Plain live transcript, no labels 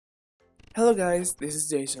Hello guys, this is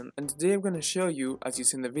Jason, and today I'm gonna show you, as you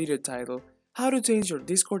see in the video title, how to change your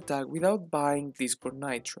Discord tag without buying Discord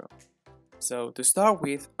Nitro. So to start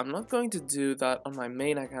with, I'm not going to do that on my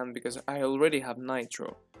main account because I already have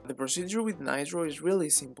Nitro. The procedure with Nitro is really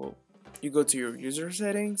simple. You go to your user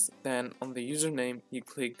settings, then on the username you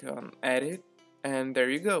click on edit, and there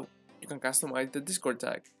you go. You can customize the Discord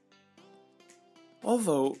tag.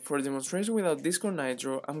 Although, for a demonstration without Discord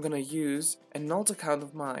Nitro, I'm gonna use an alt account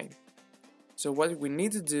of mine. So what we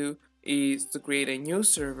need to do is to create a new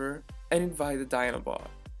server and invite the Dynabot.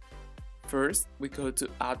 First, we go to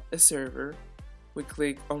add a server, we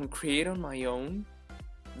click on create on my own,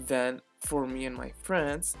 then for me and my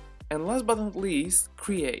friends, and last but not least,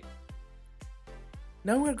 create.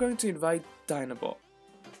 Now we're going to invite Dynabot.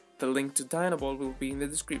 The link to Dynabot will be in the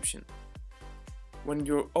description. When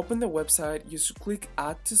you open the website, you should click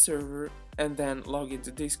add to server and then log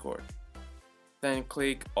into Discord. Then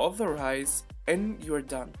click authorize and you're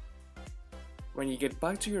done. When you get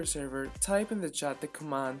back to your server, type in the chat the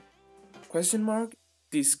command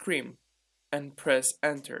 !discrim and press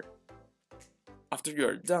enter. After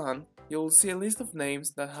you're done, you'll see a list of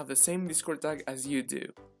names that have the same Discord tag as you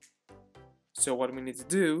do. So what we need to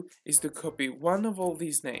do is to copy one of all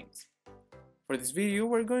these names. For this video,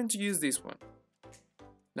 we're going to use this one.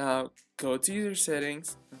 Now go to user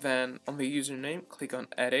settings, then on the username click on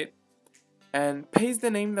edit, and paste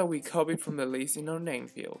the name that we copied from the list in our name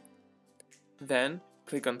field. Then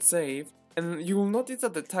click on save, and you will notice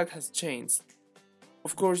that the tag has changed.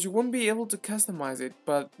 Of course, you won't be able to customize it,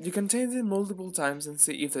 but you can change it multiple times and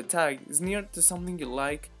see if the tag is near to something you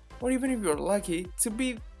like, or even if you're lucky to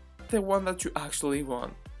be the one that you actually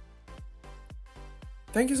want.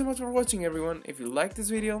 Thank you so much for watching, everyone. If you liked this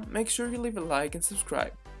video, make sure you leave a like and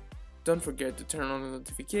subscribe. Don't forget to turn on the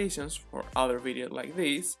notifications for other videos like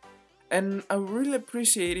this. And I would really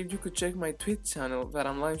appreciate if you could check my Twitch channel that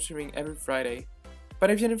I'm live streaming every Friday.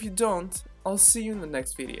 But even if you don't, I'll see you in the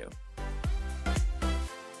next video.